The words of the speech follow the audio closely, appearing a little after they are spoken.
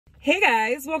Hey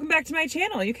guys, welcome back to my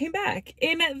channel. You came back.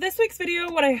 In this week's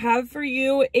video, what I have for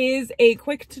you is a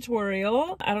quick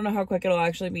tutorial. I don't know how quick it'll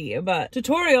actually be, but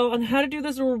tutorial on how to do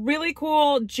this really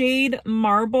cool jade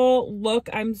marble look.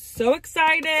 I'm so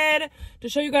excited to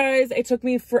show you guys. It took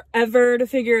me forever to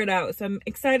figure it out, so I'm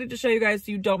excited to show you guys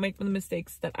so you don't make the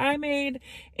mistakes that I made.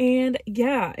 And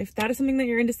yeah, if that is something that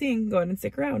you're into seeing, go ahead and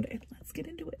stick around and let's get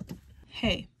into it.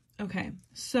 Hey, okay,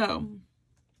 so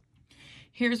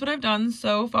here's what I've done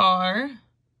so far.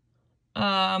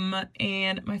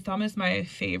 And my thumb is my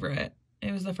favorite.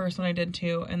 It was the first one I did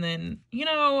too. And then, you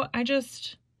know, I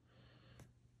just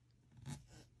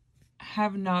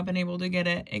have not been able to get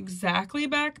it exactly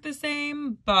back the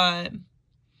same, but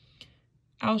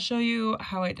I'll show you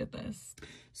how I did this.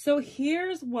 So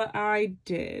here's what I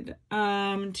did,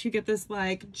 to get this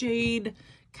like jade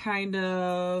kind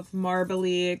of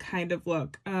marbly kind of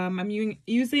look. I'm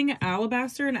using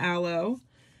alabaster and aloe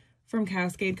from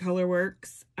Cascade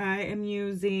Colorworks. I am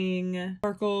using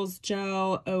Sparkles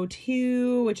Gel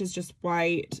 02, which is just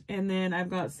white. And then I've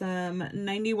got some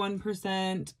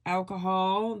 91%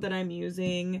 alcohol that I'm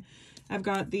using. I've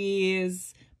got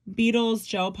these Beetles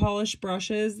gel polish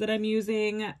brushes that I'm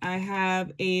using. I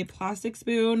have a plastic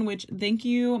spoon, which thank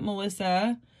you,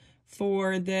 Melissa,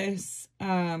 for this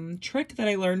trick that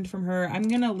I learned from her. I'm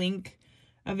gonna link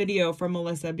a video from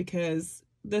Melissa because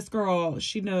this girl,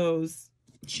 she knows.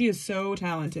 She is so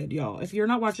talented, y'all. If you're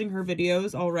not watching her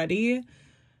videos already,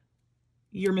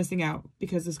 you're missing out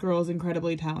because this girl is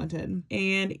incredibly talented.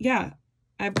 And yeah,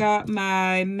 I've got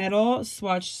my metal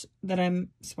swatch that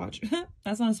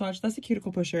that's not a swatch, that's a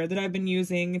cuticle pusher that I've been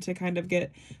using to kind of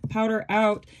get powder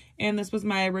out. And this was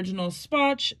my original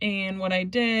swatch. And what I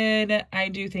did, I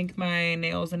do think my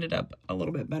nails ended up a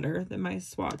little bit better than my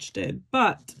swatch did.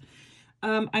 But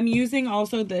I'm using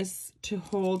also this to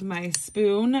hold my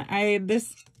spoon.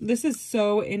 This is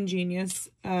so ingenious,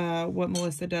 what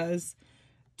Melissa does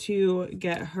to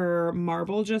get her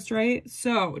marble just right.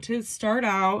 So to start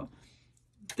out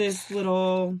this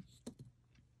little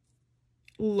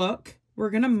look,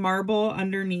 we're gonna marble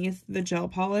underneath the gel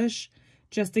polish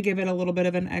just to give it a little bit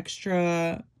of an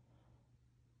extra,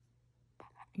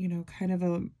 you know, kind of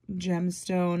a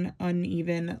gemstone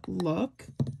uneven look.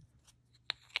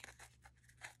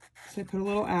 So I put a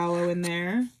little aloe in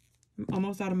there. I'm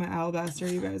almost out of my alabaster,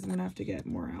 you guys. I'm gonna have to get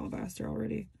more alabaster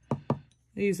already. I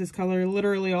use this color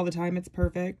literally all the time. It's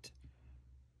perfect.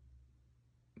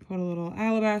 Put a little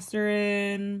alabaster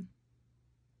in.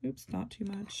 Oops, not too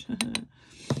much.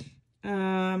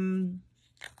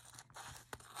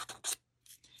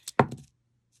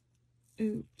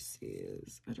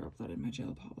 Oopsies. I dropped that in my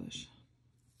gel polish.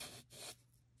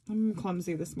 I'm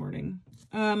clumsy this morning.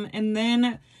 And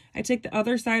then I take the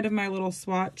other side of my little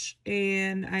swatch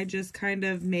and I just kind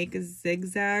of make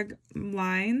zigzag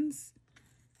lines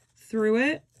through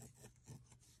it.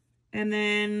 And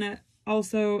then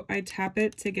also I tap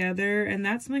it together, and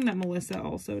that's something that Melissa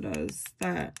also does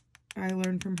that I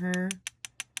learned from her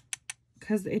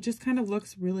because it just kind of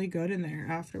looks really good in there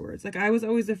afterwards. Like I was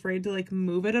always afraid to like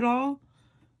move it at all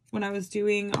when I was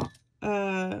doing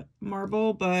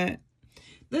marble, but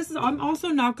I'm also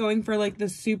not going for like the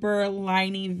super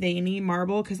liney, veiny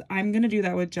marble because I'm going to do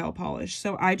that with gel polish.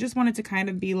 So I just wanted to kind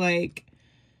of be like,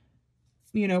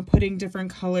 you know, putting different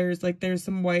colors, like there's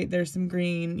some white, there's some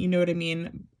green, you know what I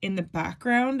mean, in the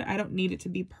background. I don't need it to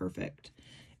be perfect.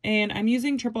 And I'm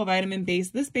using triple vitamin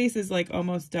base. This base is like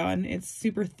almost done. It's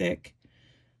super thick.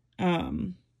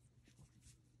 But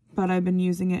I've been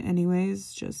using it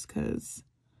anyways just because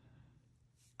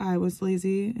I was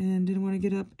lazy and didn't want to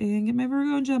get up and get my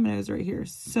Virgo and Gemini's right here.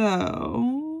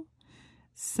 So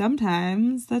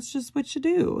sometimes that's just what you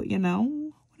do, you know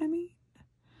what I mean?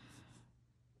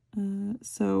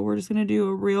 So we're just going to do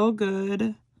a real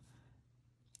good,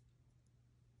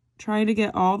 trying to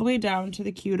get all the way down to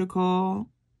the cuticle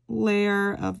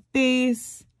layer of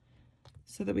base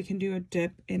so that we can do a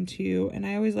dip into, and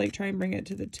I always like try and bring it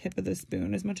to the tip of the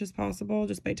spoon as much as possible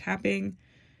just by tapping.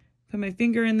 Put my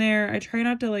finger in there. I try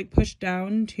not to like push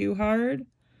down too hard,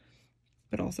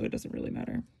 but also it doesn't really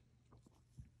matter.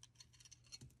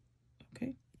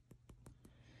 Okay.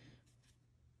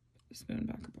 Spoon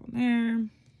back up on there.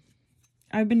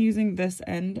 I've been using this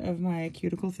end of my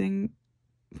cuticle thing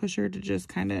pusher to just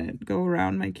kind of go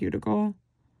around my cuticle.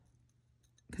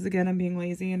 Because again, I'm being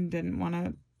lazy and didn't want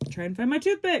to try and find my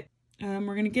toothpick. We're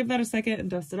going to give that a second and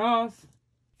dust it off.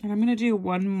 And I'm going to do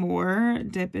one more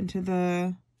dip into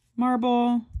the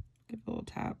marble, give it a little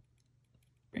tap,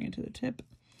 bring it to the tip.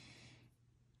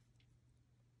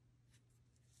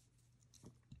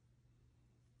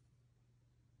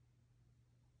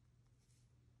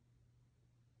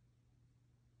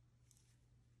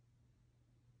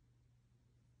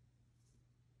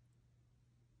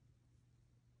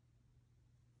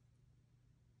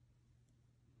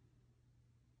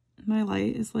 My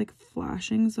light is like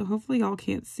flashing, so hopefully y'all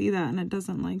can't see that and it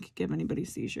doesn't like give anybody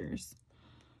seizures.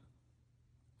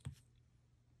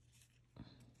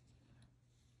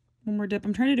 One more dip.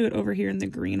 I'm trying to do it over here in the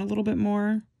green a little bit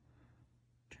more.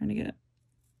 Trying to get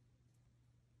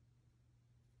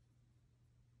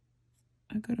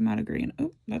a good amount of green.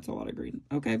 Oh, that's a lot of green.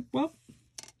 Okay, well,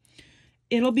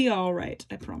 it'll be all right,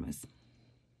 I promise.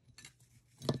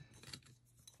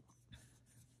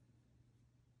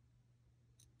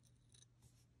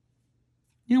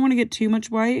 You don't want to get too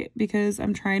much white because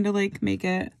I'm trying to like make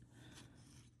it,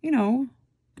 you know,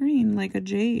 green like a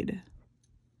jade.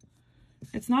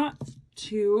 It's not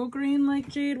too green like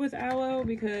jade with aloe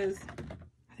because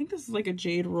I think this is like a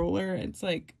jade roller. It's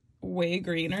like way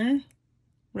greener,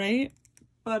 right?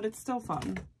 But it's still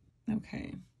fun.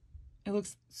 Okay. It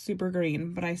looks super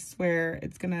green, but I swear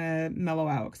it's gonna mellow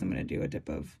out because I'm gonna do a dip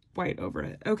of white over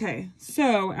it. Okay,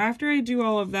 so after I do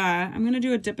all of that, I'm gonna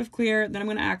do a dip of clear, then I'm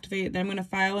gonna activate, then I'm gonna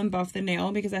file and buff the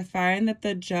nail because I find that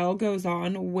the gel goes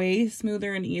on way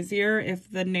smoother and easier if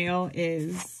the nail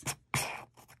is,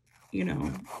 you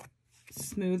know,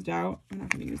 smoothed out. I'm not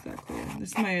gonna use that clear. This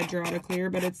is my Adrada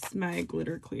clear, but it's my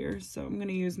glitter clear. So I'm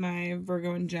gonna use my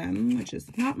Virgo and Gem, which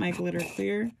is not my glitter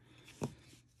clear.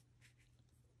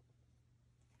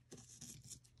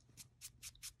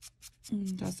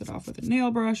 And dust it off with a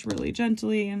nail brush really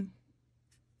gently. I'm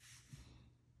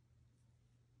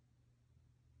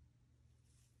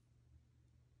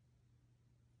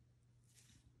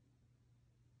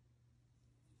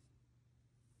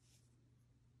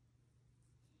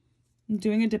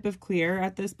doing a dip of clear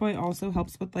at this point also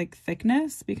helps with like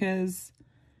thickness because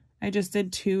I just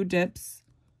did 2 dips.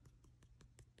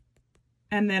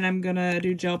 And then I'm gonna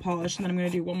do gel polish and then I'm gonna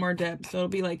do one more dip. So it'll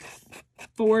be like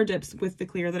 4 dips with the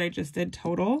clear that I just did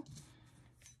total,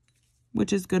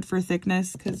 which is good for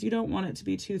thickness because you don't want it to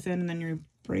be too thin and then you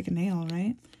break a nail,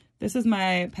 right? This is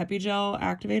my Peppy Gel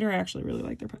activator. I actually really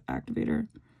like their activator.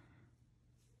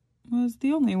 It was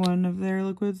the only one of their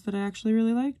liquids that I actually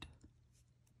really liked.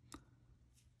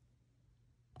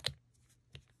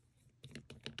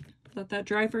 Let that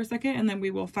dry for a second and then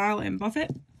we will file and buff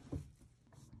it.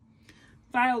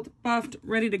 Filed, buffed,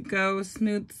 ready to go,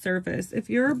 smooth surface. If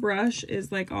your brush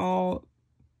is like all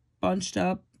bunched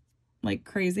up like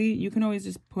crazy, you can always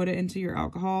just put it into your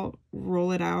alcohol,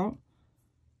 roll it out,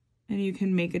 and you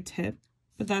can make a tip.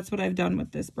 But that's what I've done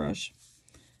with this brush.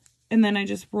 And then I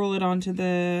just roll it onto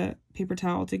the paper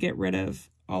towel to get rid of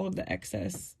all of the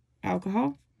excess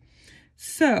alcohol.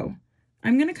 So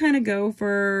I'm going to kind of go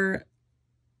for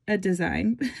a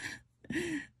design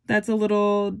that's a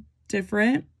little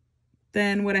different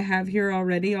than what I have here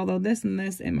already, although this and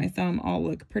this and my thumb all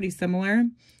look pretty similar.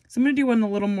 So I'm going to do one a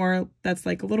little more that's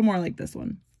like a little more like this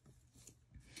one.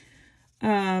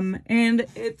 And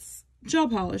it's gel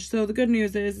polish. So the good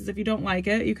news is if you don't like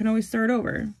it, you can always start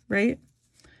over, right?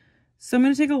 So I'm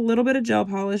going to take a little bit of gel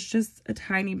polish, just a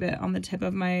tiny bit on the tip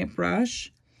of my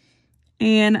brush.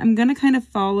 And I'm going to kind of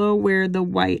follow where the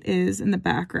white is in the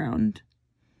background,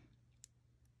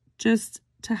 just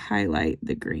to highlight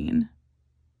the green.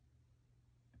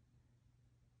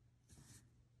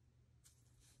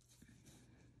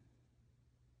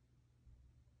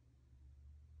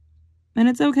 And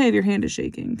it's okay if your hand is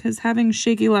shaking, because having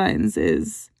shaky lines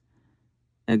is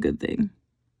a good thing.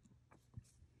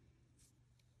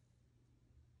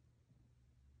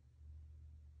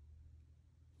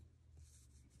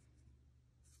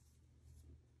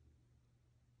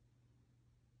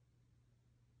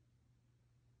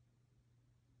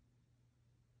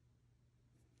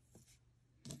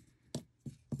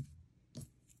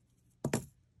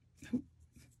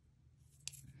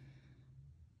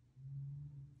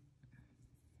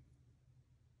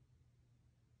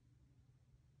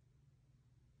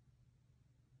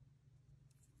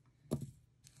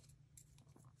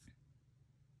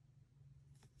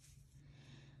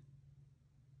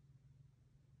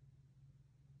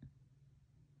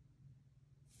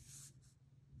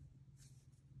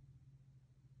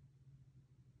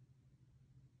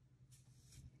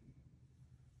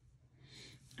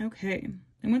 Okay,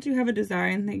 and once you have a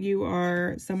design that you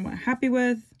are somewhat happy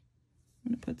with,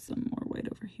 I'm going to put some more white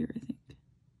over here, I think.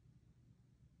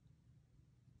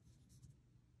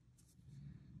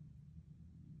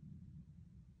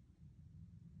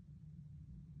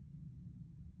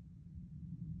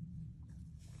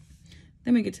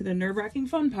 Then we get to the nerve-wracking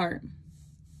fun part.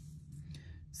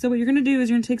 So what you're going to do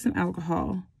is you're going to take some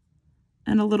alcohol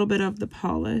and a little bit of the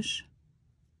polish.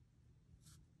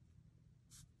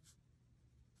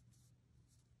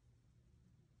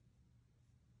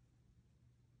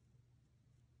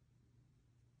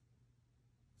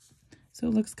 So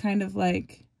it looks kind of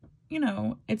like you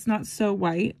know, it's not so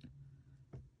white.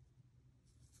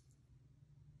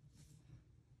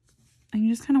 And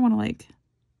you just kind of want to like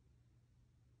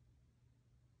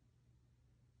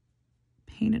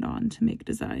paint it on to make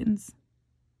designs.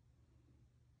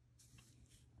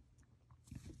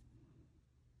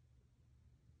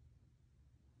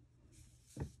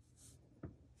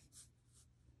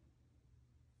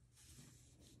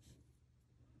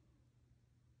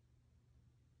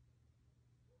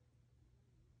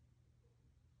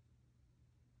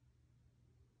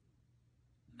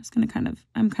 Just gonna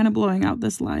I'm kind of blowing out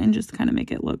this line just to kind of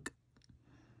make it look,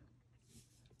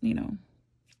 you know,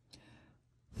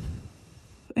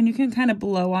 and you can kind of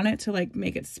blow on it to like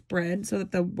make it spread so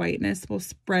that the whiteness will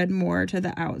spread more to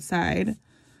the outside,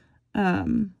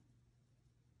 and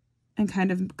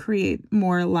kind of create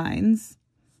more lines.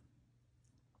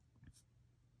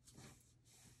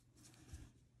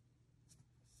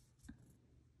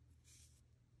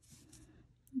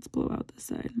 Let's blow out this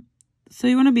side. So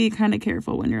you want to be kind of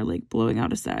careful when you're like blowing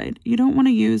out a side. You don't want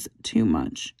to use too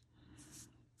much.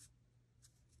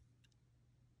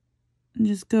 And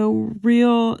just go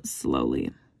real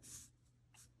slowly.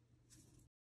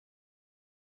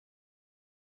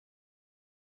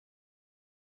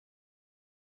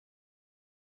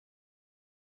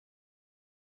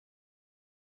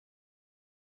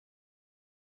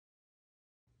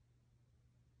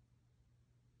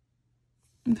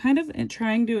 I'm kind of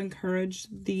trying to encourage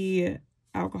the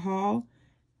alcohol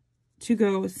to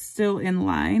go still in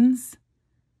lines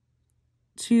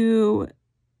to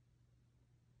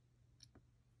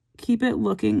keep it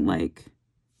looking like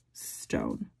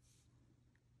stone.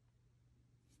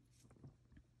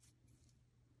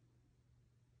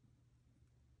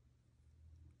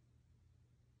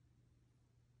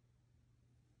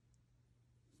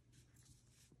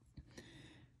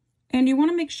 And you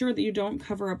want to make sure that you don't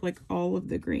cover up like all of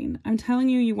the green. I'm telling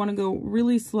you, you want to go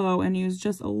really slow and use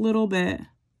just a little bit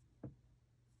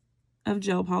of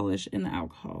gel polish in the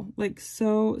alcohol. Like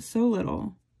so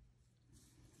little.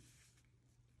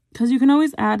 Because you can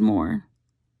always add more.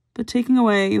 But taking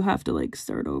away, you have to like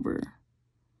start over.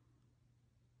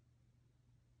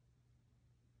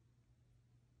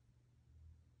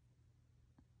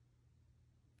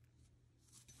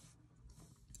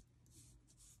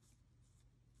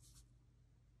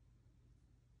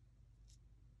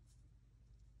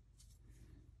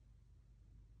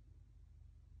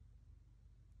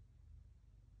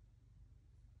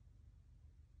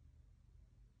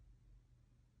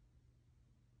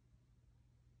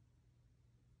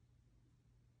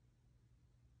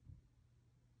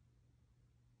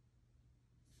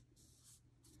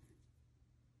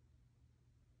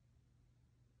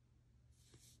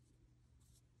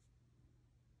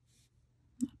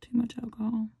 Not too much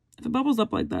alcohol. If it bubbles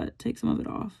up like that, take some of it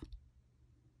off.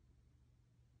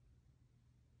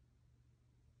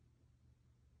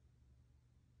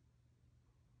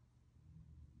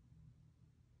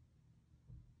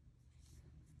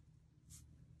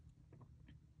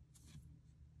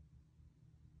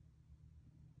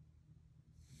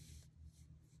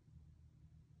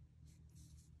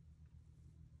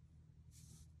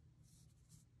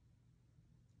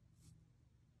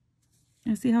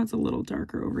 I see how it's a little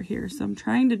darker over here, so I'm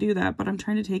trying to do that, but I'm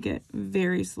trying to take it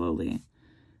very slowly.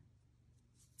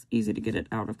 It's easy to get it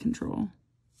out of control.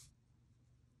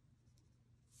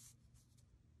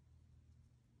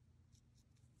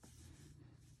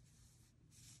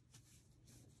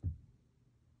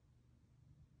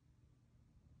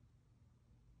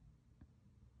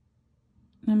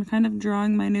 I'm kind of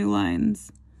drawing my new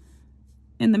lines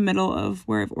in the middle of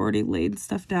where I've already laid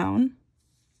stuff down.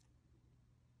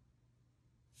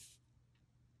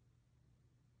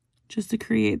 Just to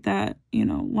create that, you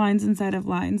know, lines inside of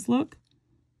lines look.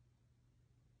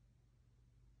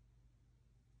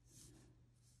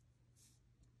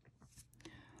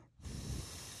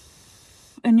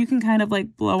 And you can kind of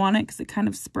like blow on it because it kind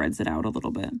of spreads it out a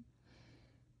little bit. I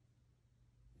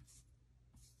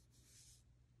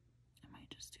might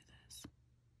just do this.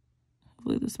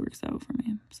 Hopefully this works out for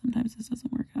me. Sometimes this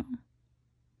doesn't work out.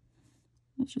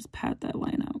 Let's just pat that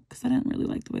line out because I didn't really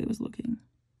like the way it was looking.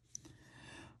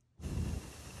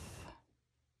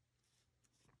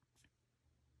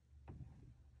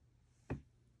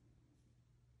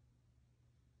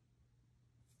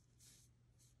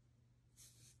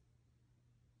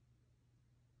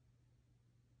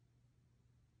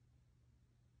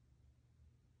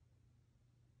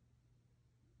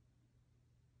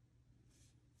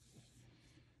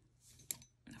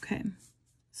 Okay,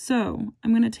 so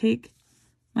I'm going to take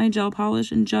my gel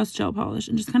polish and just gel polish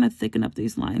and just kind of thicken up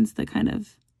these lines that kind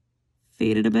of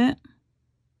faded a bit.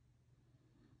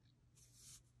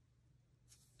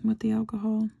 with the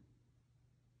alcohol.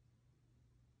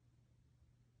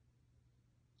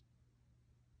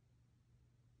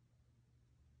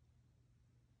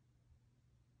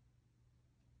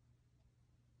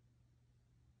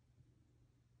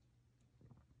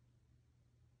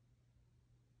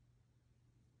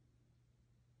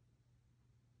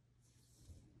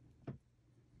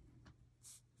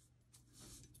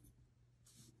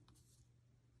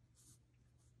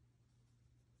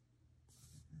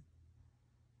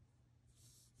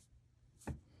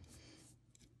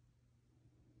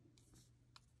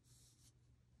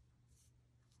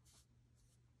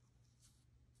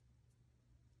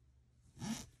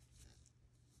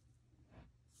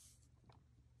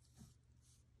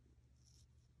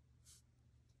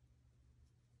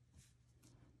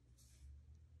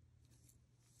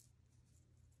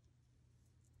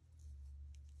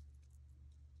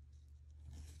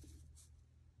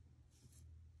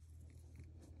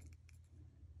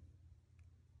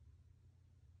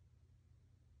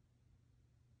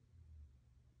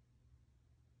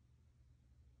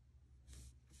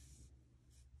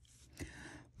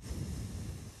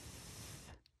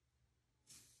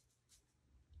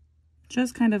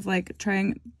 Just kind of like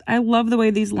trying, I love the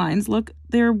way these lines look.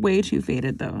 They're way too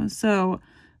faded though. So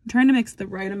I'm trying to mix the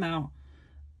right amount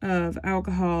of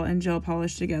alcohol and gel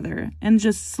polish together and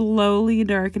just slowly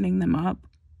darkening them up.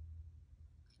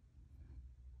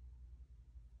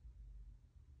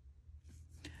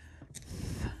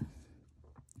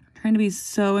 Trying to be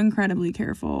so incredibly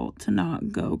careful to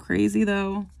not go crazy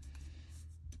though.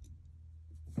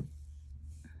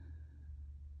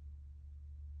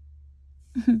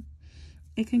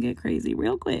 It can get crazy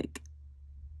real quick.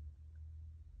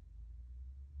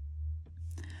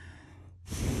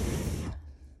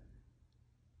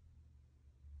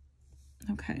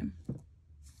 Okay. I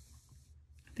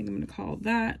think I'm going to call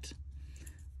that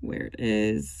where it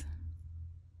is.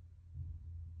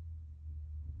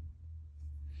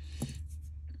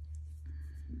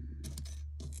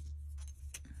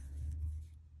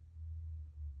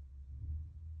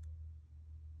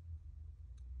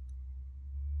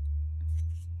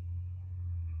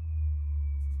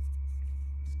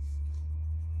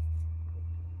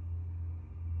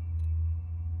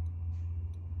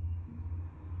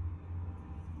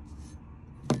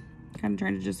 Kind of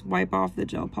trying to just wipe off the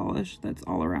gel polish that's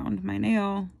all around my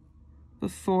nail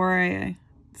before I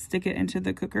stick it into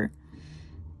the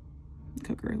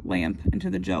into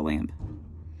the gel lamp.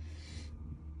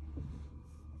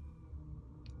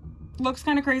 Looks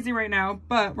kind of crazy right now,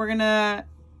 but we're gonna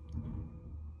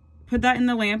put that in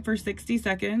the lamp for 60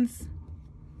 seconds.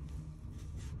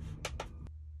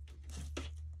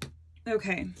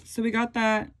 Okay, so we got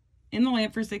that in the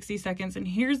lamp for 60 seconds, and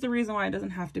here's the reason why it doesn't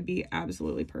have to be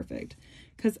absolutely perfect.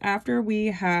 Because after we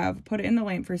have put it in the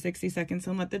lamp for 60 seconds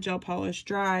and let the gel polish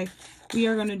dry, we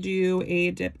are going to do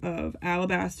a dip of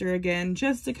alabaster again,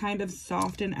 just to kind of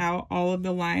soften out all of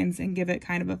the lines and give it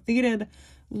kind of a faded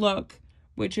look,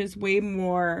 which is way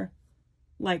more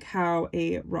like how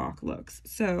a rock looks.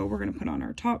 So we're going to put on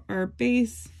our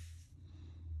base.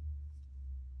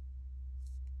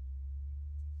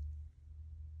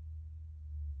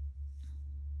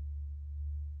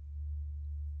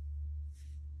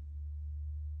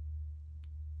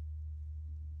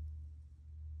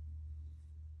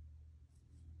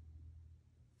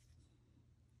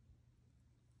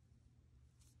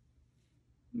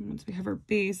 Once we have our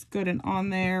base good and on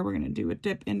there, we're going to do a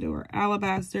dip into our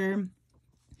alabaster,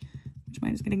 which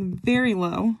mine is getting very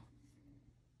low.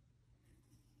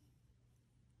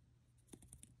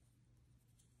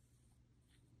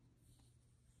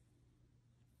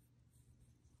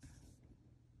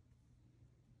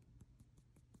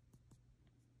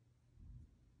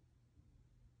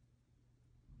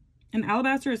 And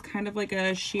alabaster is kind of like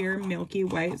a sheer milky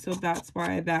white, so that's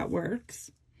why that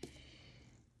works.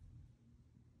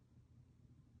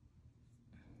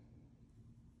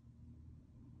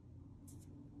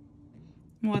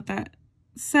 We'll let that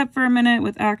set for a minute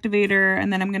with activator,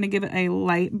 and then I'm going to give it a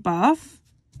light buff.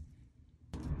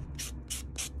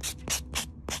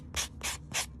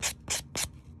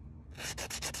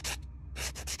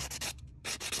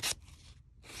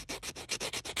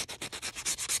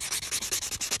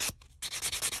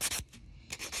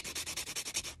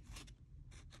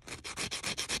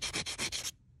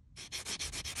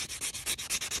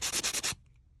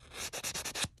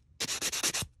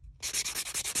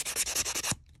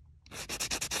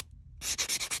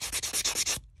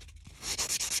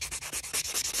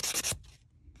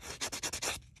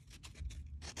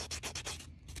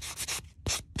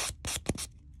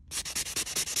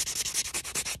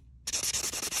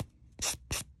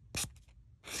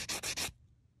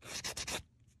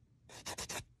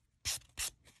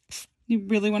 You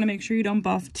really want to make sure you don't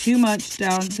buff too much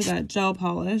down to that gel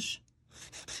polish.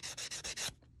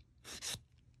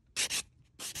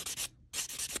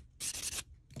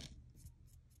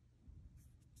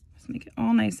 Just make it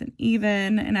all nice and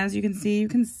even. And as you can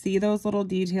see those little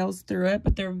details through it,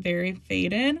 but they're very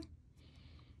faded.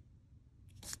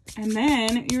 And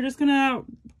then you're just gonna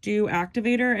do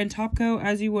activator and top coat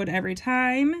as you would every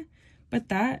time. But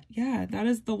that, yeah, that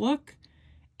is the look.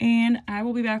 And I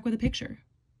will be back with a picture.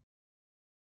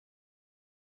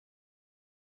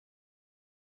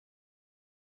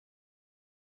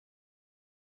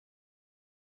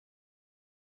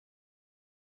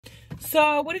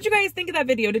 So what did you guys think of that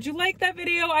video? Did you like that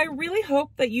video? I really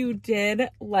hope that you did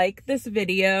like this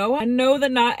video. I know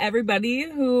that not everybody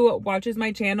who watches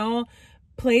my channel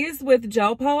plays with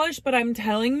gel polish, but I'm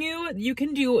telling you, you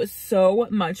can do so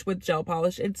much with gel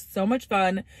polish. It's so much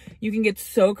fun. You can get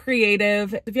so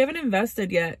creative. If you haven't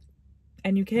invested yet,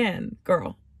 and you can,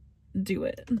 girl, do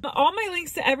it. All my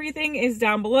links to everything is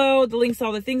down below. The links to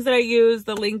all the things that I use,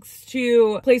 the links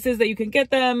to places that you can get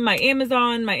them, my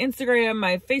Amazon, my Instagram,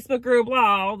 my Facebook group,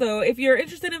 blah. So if you're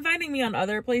interested in finding me on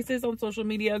other places on social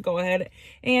media, go ahead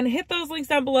and hit those links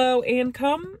down below and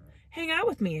come hang out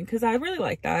with me, because I really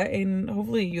like that, and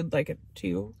hopefully you'd like it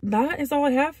too. That is all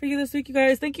I have for you this week, you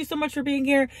guys. Thank you so much for being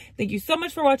here. Thank you so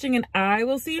much for watching, and I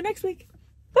will see you next week.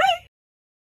 Bye!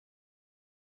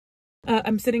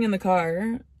 I'm sitting in the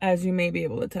car, as you may be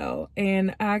able to tell,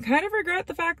 and I kind of regret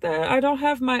the fact that I don't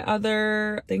have my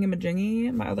other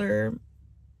thingamajiggy,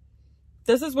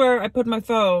 this is where I put my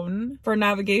phone for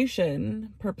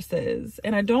navigation purposes,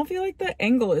 and I don't feel like the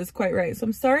angle is quite right. So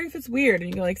I'm sorry if it's weird and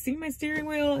you can like see my steering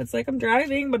wheel. It's like I'm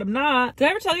driving, but I'm not. Did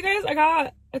I ever tell you guys I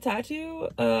got a tattoo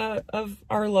of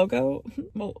our logo?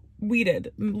 Well, we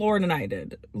did. Lauren and I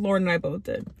did. Lauren and I both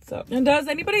did. So, and does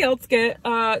anybody else get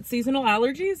seasonal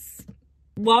allergies?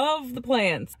 Love the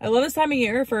plants. I love this time of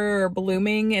year for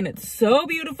blooming, and it's so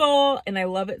beautiful, and I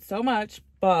love it so much,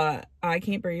 but I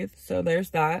can't breathe, so there's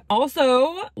that.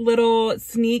 Also, little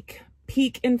sneak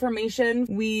peek information.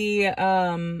 We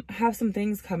have some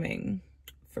things coming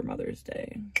for Mother's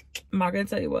Day. I'm not gonna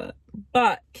tell you what,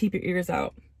 but keep your ears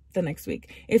out the next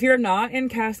week. If you're not in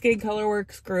Cascade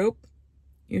Colorworks group,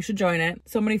 you should join it.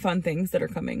 So many fun things that are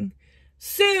coming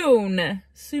soon.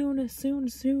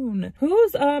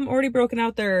 Who's already broken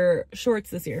out their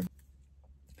shorts this year?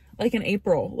 Like in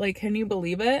April. Like, can you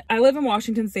believe it? I live in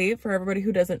Washington State, for everybody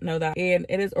who doesn't know that, and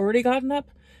it has already gotten up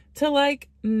to like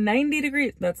 90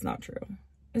 degrees. That's not true.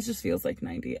 It just feels like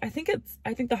 90. I think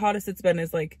the hottest it's been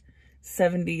is like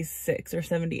 76 or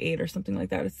 78 or something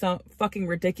like that. It's so fucking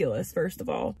ridiculous. First of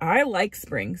all, I like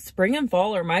spring and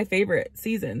fall are my favorite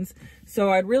seasons,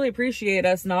 so I'd really appreciate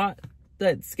us not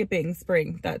skipping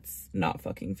spring. That's not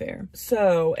fucking fair.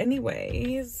 So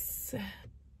anyways,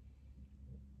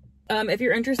 if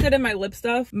you're interested in my lip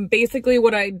stuff, basically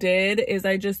what I did is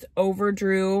I just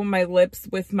overdrew my lips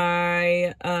with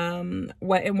my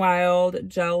Wet n Wild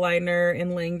gel liner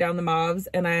and laying down the mauves,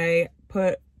 and I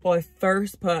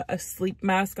first put a sleep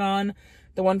mask on,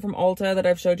 the one from Ulta that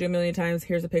I've showed you a million times.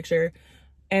 Here's a picture,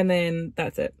 and then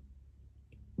that's it.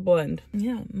 Blend.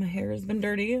 Yeah, my hair has been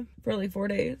dirty for like 4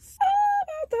 days.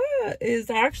 Is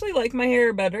I actually like my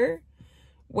hair better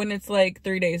when it's like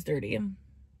 3 days dirty.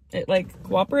 It like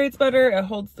cooperates better, it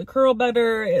holds the curl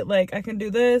better, it like I can do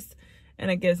this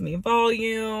and it gives me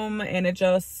volume, and it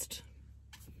just,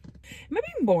 am I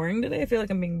being boring today? I feel like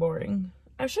I'm being boring.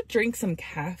 I should drink some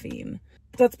caffeine.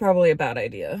 That's probably a bad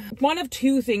idea. One of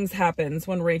two things happens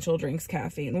when Rachel drinks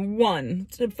caffeine. One,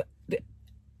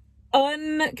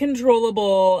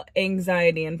 uncontrollable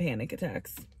anxiety and panic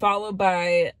attacks, followed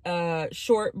by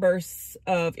short bursts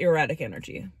of erratic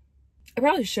energy. I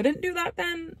probably shouldn't do that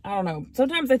then. I don't know.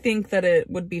 Sometimes I think that it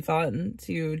would be fun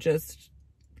to just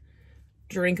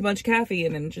drink a bunch of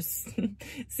caffeine and just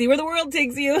see where the world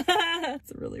takes you.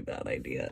 It's a really bad idea.